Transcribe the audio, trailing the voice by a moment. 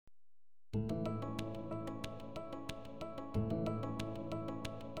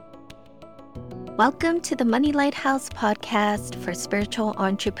Welcome to the Money Lighthouse podcast for spiritual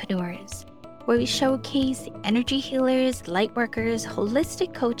entrepreneurs, where we showcase energy healers, light workers,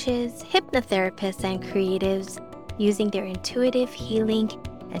 holistic coaches, hypnotherapists, and creatives using their intuitive healing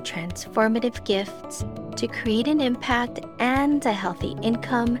and transformative gifts to create an impact and a healthy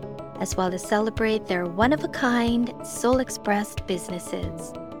income, as well as celebrate their one-of-a-kind, soul-expressed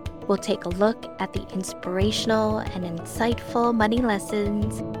businesses. We'll take a look at the inspirational and insightful money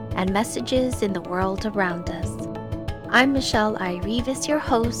lessons and messages in the world around us. I'm Michelle Irivis, your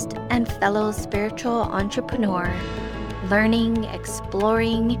host and fellow spiritual entrepreneur, learning,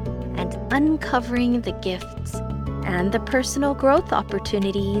 exploring, and uncovering the gifts and the personal growth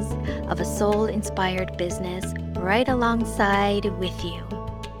opportunities of a soul-inspired business right alongside with you.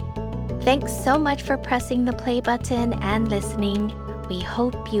 Thanks so much for pressing the play button and listening. We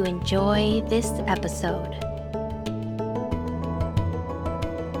hope you enjoy this episode.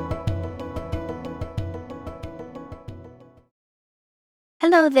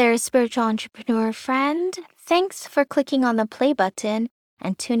 Hello there, spiritual entrepreneur friend. Thanks for clicking on the play button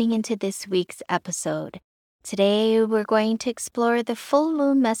and tuning into this week's episode. Today, we're going to explore the full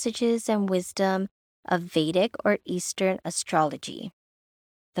moon messages and wisdom of Vedic or Eastern astrology.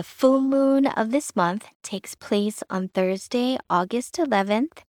 The full moon of this month takes place on Thursday, August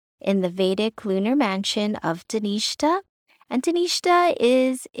 11th, in the Vedic lunar mansion of Dhanishtha, and Dhanishtha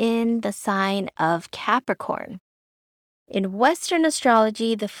is in the sign of Capricorn. In Western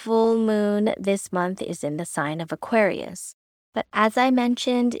astrology, the full moon this month is in the sign of Aquarius. But as I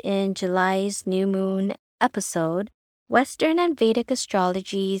mentioned in July's new moon episode, Western and Vedic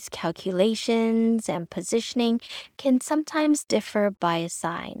astrology's calculations and positioning can sometimes differ by a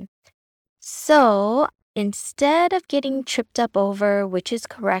sign. So instead of getting tripped up over which is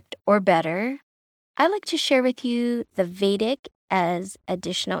correct or better, I like to share with you the Vedic as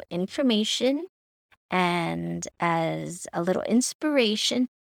additional information and as a little inspiration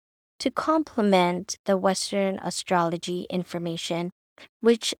to complement the Western astrology information,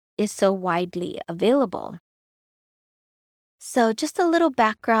 which is so widely available. So just a little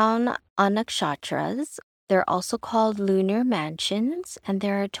background on nakshatras. They're also called lunar mansions, and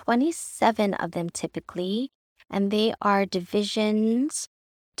there are 27 of them typically, and they are divisions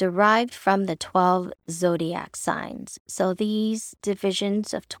derived from the 12 zodiac signs. So these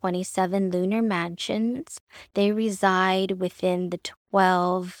divisions of 27 lunar mansions, they reside within the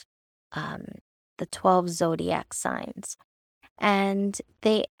 12 zodiac signs. And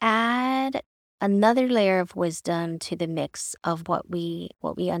they add another layer of wisdom to the mix of what we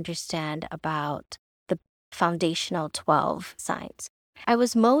understand about the foundational 12 signs. I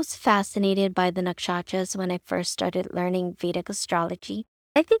was most fascinated by the nakshatras when I first started learning Vedic astrology.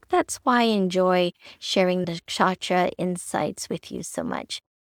 I think that's why I enjoy sharing the nakshatra insights with you so much.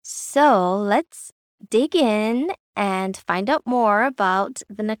 So let's dig in and find out more about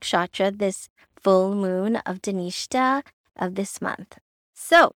the nakshatra, this full moon of Dhanishtha of this month.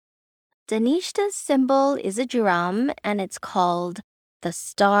 So Dhanishtha's symbol is a drum, and it's called the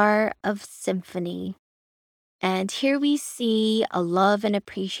Star of Symphony. And here we see a love and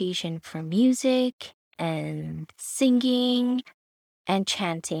appreciation for music and singing and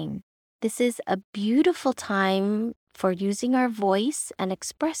chanting. This is a beautiful time for using our voice and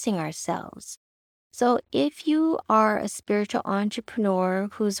expressing ourselves. So if you are a spiritual entrepreneur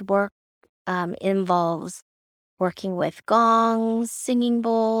whose work involves working with gongs, singing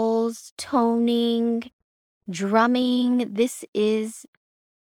bowls, toning, drumming, this is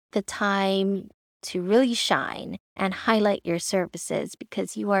the time to really shine and highlight your services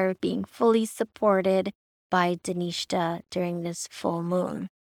because you are being fully supported by Dhanishtha during this full moon.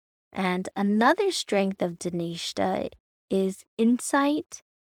 And another strength of Dhanishtha is insight,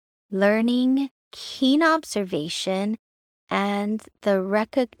 learning, keen observation, and the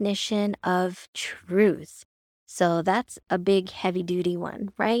recognition of truth. So that's a big heavy duty one,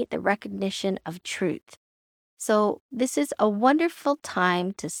 right? The recognition of truth. So this is a wonderful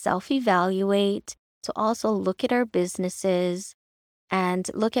time to self-evaluate, to also look at our businesses and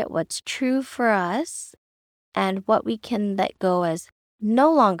look at what's true for us and what we can let go as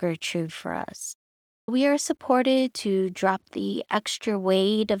no longer true for us. We are supported to drop the extra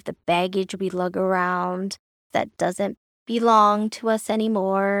weight of the baggage we lug around that doesn't belong to us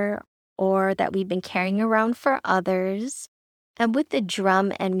anymore or that we've been carrying around for others. And with the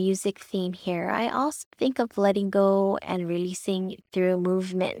drum and music theme here, I also think of letting go and releasing through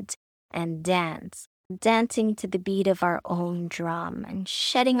movement and dance, dancing to the beat of our own drum and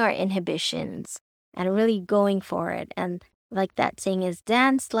shedding our inhibitions and really going for it. And like that saying is,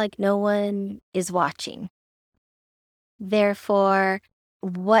 dance like no one is watching. Therefore,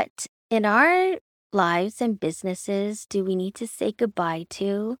 what In our lives and businesses, do we need to say goodbye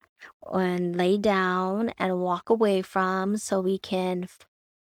to and lay down and walk away from so we can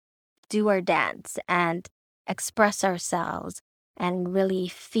do our dance and express ourselves and really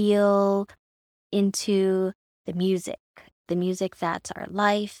feel into the music that's our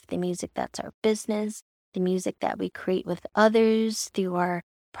life, the music that's our business, the music that we create with others through our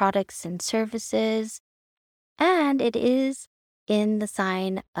products and services. And it is in the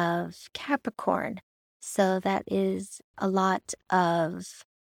sign of Capricorn. So that is a lot of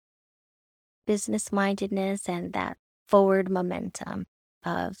business mindedness and that forward momentum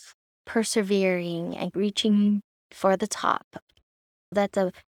of persevering and reaching for the top. That's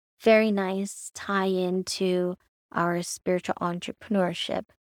a very nice tie into our spiritual entrepreneurship,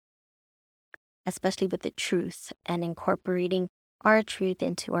 especially with the truth and incorporating our truth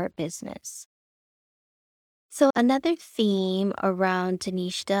into our business. So, another theme around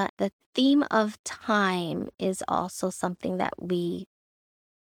Dhanishtha, the theme of time is also something that we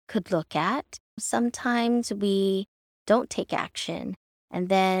could look at. Sometimes we don't take action, and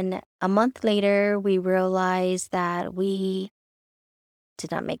then a month later, we realize that we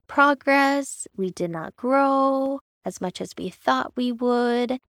did not make progress, we did not grow as much as we thought we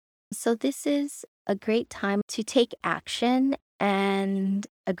would. So, this is a great time to take action and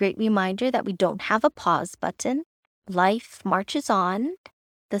a great reminder that we don't have a pause button. Life marches on.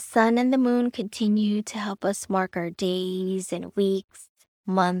 The sun and the moon continue to help us mark our days and weeks,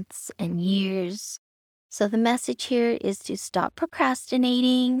 months, and years. So, the message here is to stop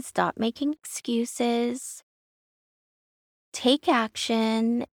procrastinating, stop making excuses, take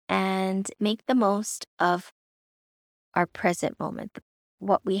action, and make the most of our present moment,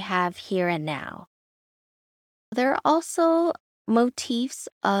 what we have here and now. There are also motifs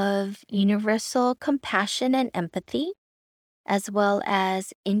of universal compassion and empathy, as well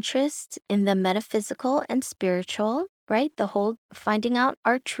as interest in the metaphysical and spiritual, right? The whole finding out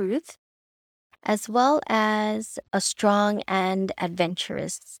our truth, as well as a strong and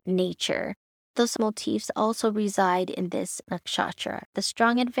adventurous nature. Those motifs also reside in this nakshatra, the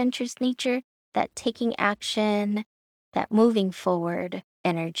strong, adventurous nature, that taking action, that moving forward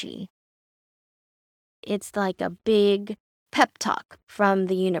energy. It's like a big pep talk from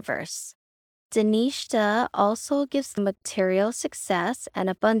the universe. Dhanishtha also gives material success and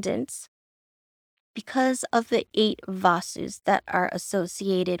abundance because of the 8 vasus that are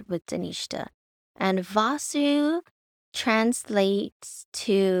associated with Dhanishtha. And vasu translates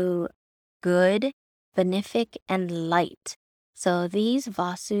to good, benefic, and light. So these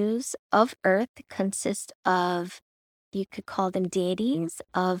vasus of earth consist of, you could call them deities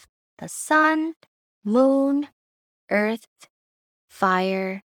of the sun, moon, earth,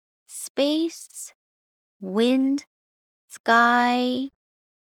 fire, space, wind, sky,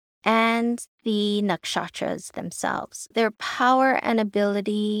 and the nakshatras themselves. Their power and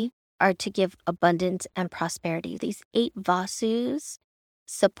ability are to give abundance and prosperity. These 8 vasus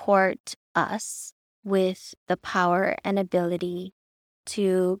support us with the power and ability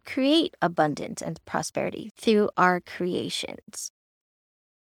to create abundance and prosperity through our creations.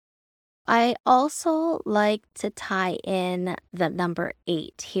 I also like to tie in the number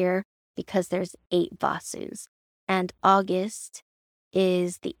 8 here because there's 8 vasus, and August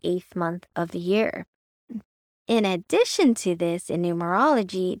is the 8th month of the year. In addition to this, in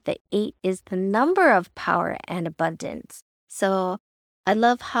numerology, the 8 is the number of power and abundance. So I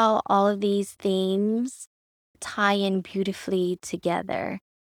love how all of these themes tie in beautifully together.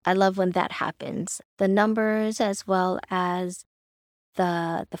 I love when that happens. The numbers, as well as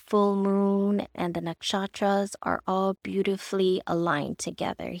the full moon and the nakshatras, are all beautifully aligned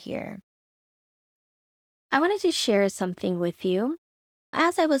together here. I wanted to share something with you.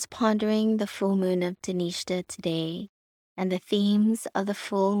 As I was pondering the full moon of Dhanishtha today and the themes of the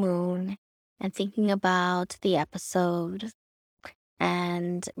full moon and thinking about the episode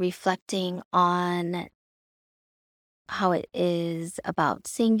and reflecting on how it is about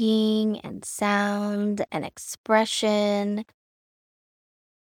singing and sound and expression,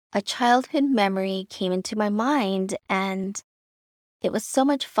 a childhood memory came into my mind, and it was so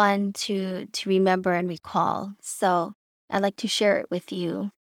much fun to remember and recall. So I'd like to share it with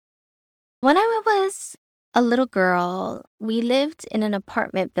you. When I was a little girl, we lived in an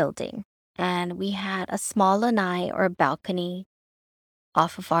apartment building, and we had a small lanai or balcony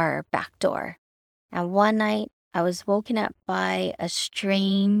off of our back door. And one night, I was woken up by a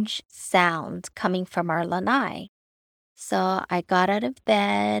strange sound coming from our lanai. So I got out of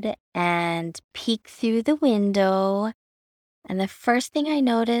bed and peeked through the window. And the first thing I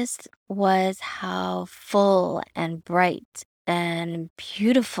noticed was how full and bright and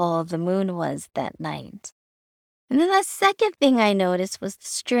beautiful the moon was that night. And then the second thing I noticed was the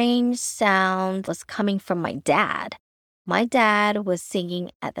strange sound was coming from my dad. My dad was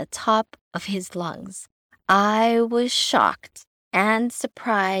singing at the top of his lungs. I was shocked and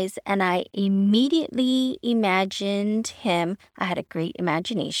surprised, and I immediately imagined him. I had a great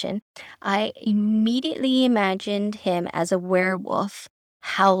imagination. I immediately imagined him as a werewolf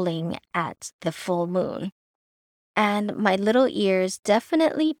howling at the full moon. And my little ears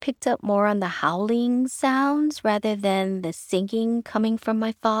definitely picked up more on the howling sounds rather than the singing coming from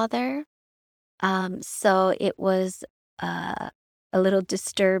my father. So it was uh, a little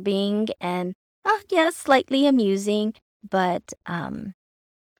disturbing and, yeah, slightly amusing, but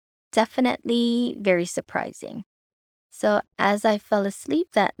definitely very surprising. So as I fell asleep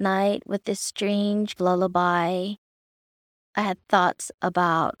that night with this strange lullaby, I had thoughts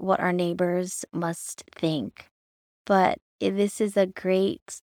about what our neighbors must think. But this is a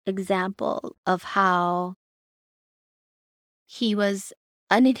great example of how he was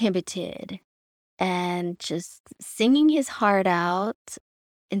uninhibited and just singing his heart out,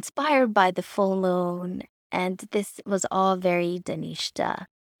 inspired by the full moon. And this was all very Dhanishtha.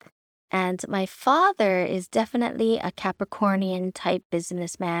 And my father is definitely a Capricornian type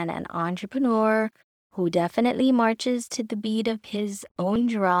businessman and entrepreneur who definitely marches to the beat of his own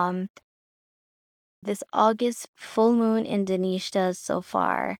drum. This August full moon in Dhanishtha so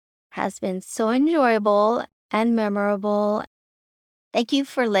far has been so enjoyable and memorable. Thank you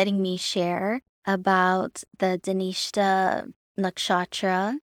for letting me share about the Dhanishtha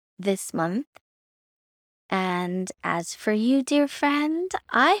Nakshatra this month. And as for you, dear friend,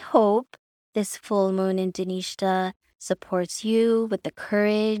 I hope this full moon in Dhanishtha supports you with the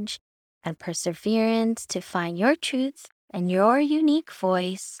courage and perseverance to find your truth and your unique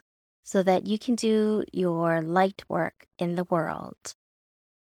voice so that you can do your light work in the world.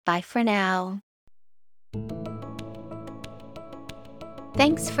 Bye for now.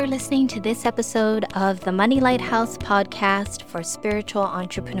 Thanks for listening to this episode of the Money Lighthouse podcast for spiritual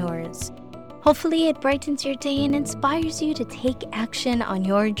entrepreneurs. Hopefully it brightens your day and inspires you to take action on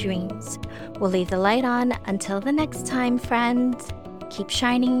your dreams. We'll leave the light on until the next time, friends. Keep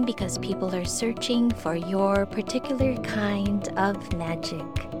shining because people are searching for your particular kind of magic.